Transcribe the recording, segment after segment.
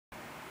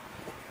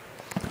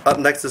Up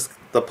next is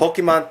the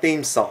Pokemon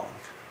theme song.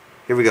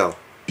 Here we go.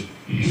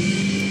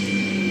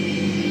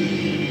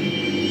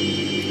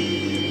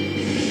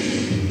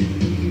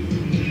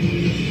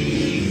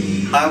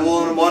 I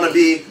want to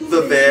be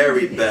the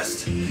very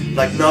best,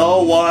 like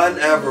no one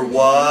ever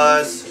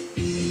was.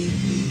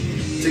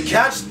 To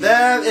catch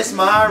them is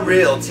my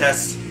real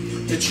test.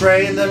 To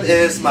train them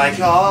is my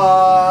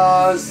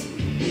cause.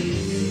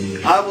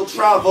 I will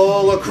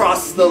travel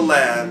across the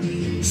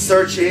land,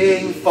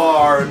 searching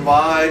far and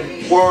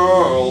wide,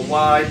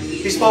 worldwide.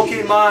 These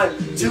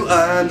Pokemon to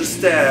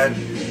understand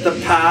the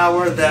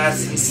power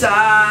that's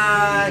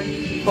inside.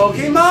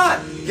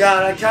 Pokemon,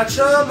 gotta catch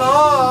them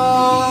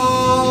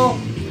all.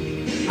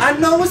 I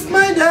know it's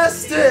my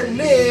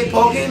destiny,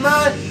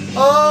 Pokemon.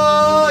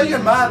 Oh, you're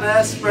my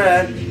best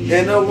friend.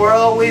 In a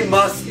world we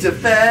must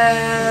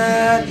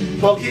defend.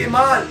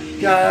 Pokemon,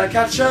 gotta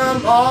catch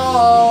them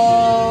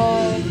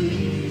all.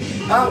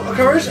 Our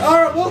courage,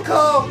 alright, we'll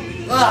come.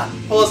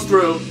 Pull us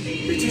through.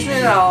 You teach me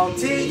and I'll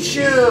teach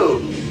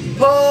you.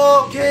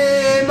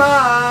 Pokemon,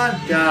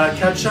 gotta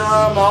catch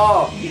them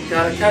all.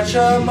 Gotta catch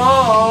them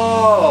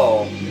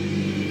all.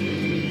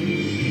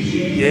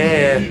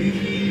 Yeah.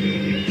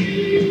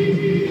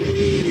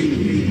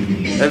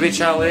 Every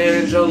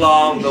challenge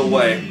along the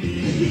way,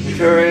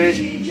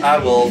 courage I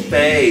will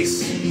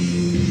face.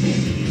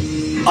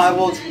 I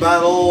will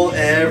battle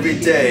every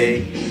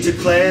day to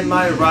claim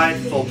my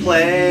rightful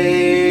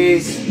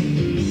place.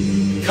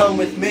 Come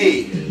with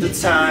me, the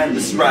time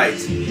is right.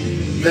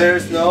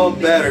 There's no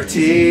better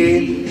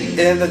team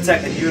in the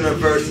Tekken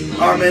universe.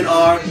 Arm in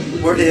arm,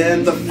 we're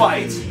in the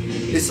fight.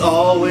 It's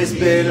always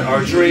been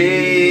our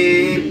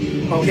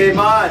dream.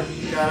 Pokemon,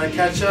 gotta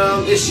catch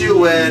 'em, it's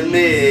you and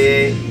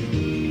me.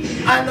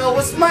 I know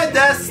it's my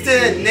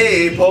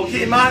destiny,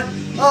 Pokemon.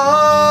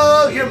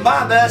 Oh, you're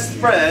my best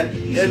friend.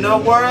 In the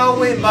world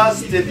we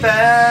must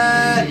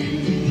defend.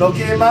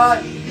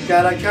 Pokemon,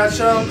 gotta catch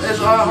 'em, is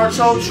our heart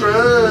so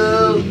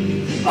true.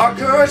 Our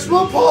courage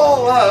will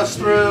pull us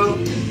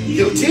through.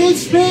 You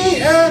teach me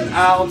and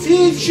I'll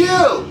teach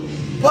you.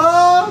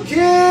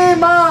 Pokemon,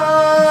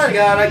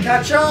 gotta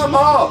catch 'em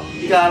all.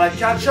 Gotta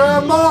catch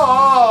 'em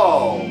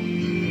all.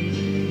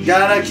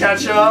 Gotta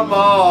catch 'em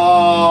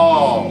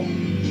all.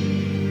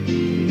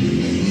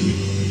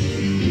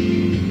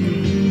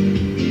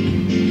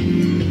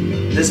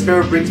 This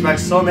spirit brings back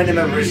so many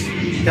memories.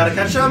 Gotta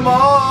catch 'em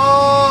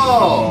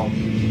all.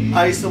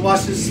 I used to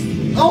watch this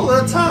all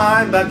the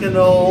time back in the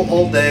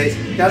old days.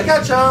 Gotta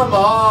catch 'em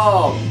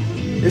all.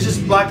 It's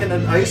just back in the.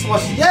 I used to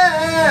watch.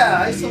 Yeah,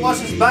 I used to watch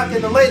this back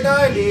in the late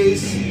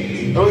 90s,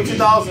 early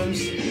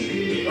 2000s,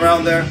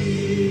 around there.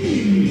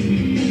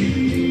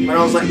 When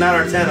I was like 9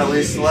 or 10, at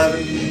least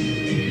 11,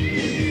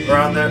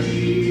 around there.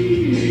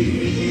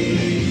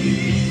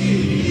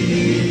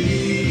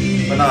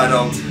 But no, I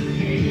don't.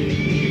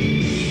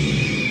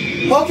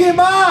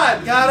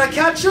 Pokemon, gotta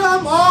catch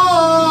 'em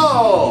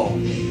all.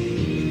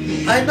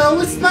 I know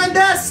it's my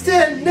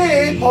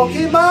destiny,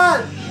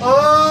 Pokemon.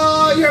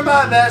 Oh, you're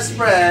my best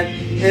friend.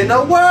 In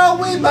a world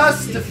we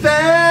must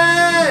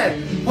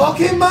defend.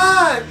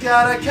 Pokemon,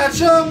 gotta catch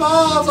 'em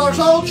all. Are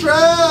so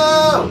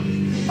true.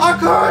 Our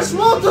course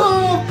will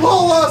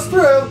pull us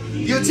through.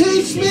 You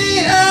teach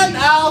me and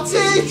I'll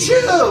teach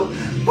you.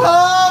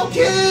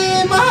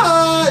 Pokemon,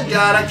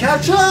 gotta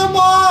catch 'em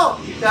all.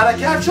 Gotta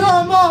catch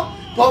 'em all.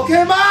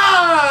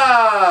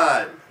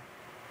 Pokemon!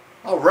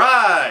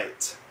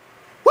 Alright!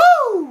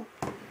 Woo!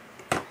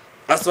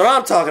 That's what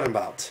I'm talking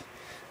about.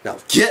 Now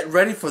get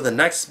ready for the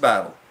next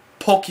battle.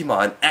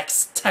 Pokemon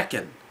X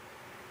Tekken.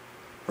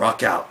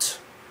 Rock out.